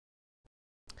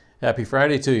Happy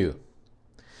Friday to you.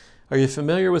 Are you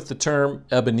familiar with the term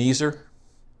Ebenezer,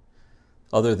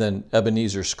 other than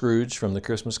Ebenezer Scrooge from the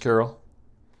Christmas Carol?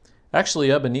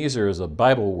 Actually, Ebenezer is a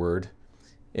Bible word,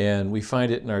 and we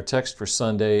find it in our text for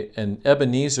Sunday, and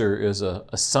Ebenezer is a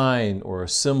sign or a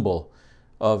symbol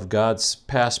of God's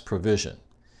past provision.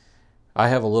 I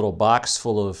have a little box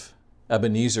full of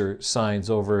Ebenezer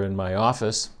signs over in my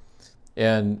office,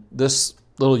 and this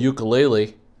little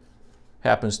ukulele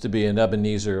happens to be an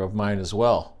Ebenezer of mine as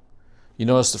well. You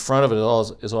notice the front of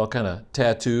it is all kind of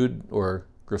tattooed or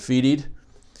graffitied,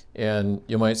 and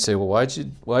you might say, well, why'd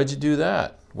you do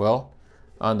that? Well,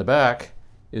 on the back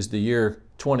is the year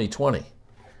 2020.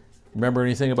 Remember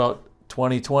anything about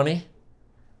 2020?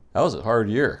 That was a hard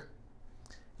year.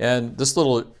 And this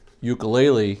little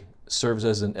ukulele serves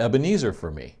as an Ebenezer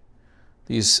for me.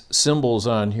 These symbols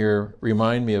on here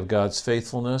remind me of God's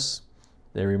faithfulness.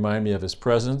 They remind me of His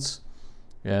presence.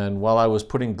 And while I was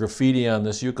putting graffiti on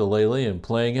this ukulele and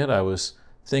playing it, I was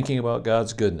thinking about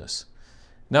God's goodness.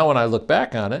 Now when I look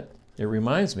back on it, it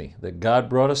reminds me that God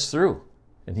brought us through,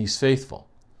 and He's faithful.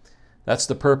 That's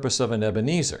the purpose of an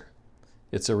Ebenezer.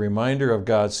 It's a reminder of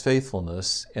God's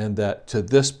faithfulness and that to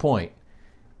this point,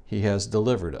 He has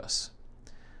delivered us.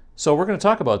 So we're going to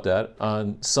talk about that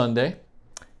on Sunday,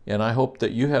 and I hope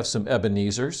that you have some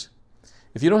Ebenezers.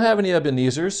 If you don't have any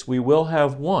Ebenezers, we will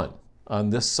have one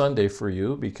on this Sunday for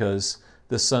you, because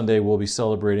this Sunday we'll be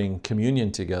celebrating communion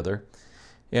together.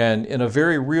 And in a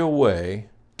very real way,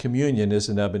 communion is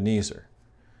an Ebenezer.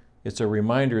 It's a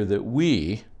reminder that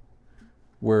we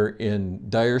were in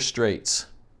dire straits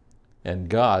and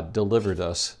God delivered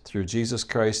us through Jesus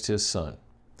Christ, His Son.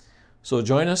 So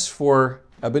join us for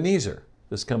Ebenezer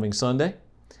this coming Sunday,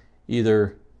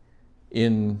 either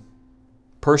in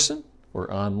person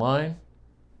or online.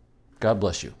 God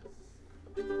bless you.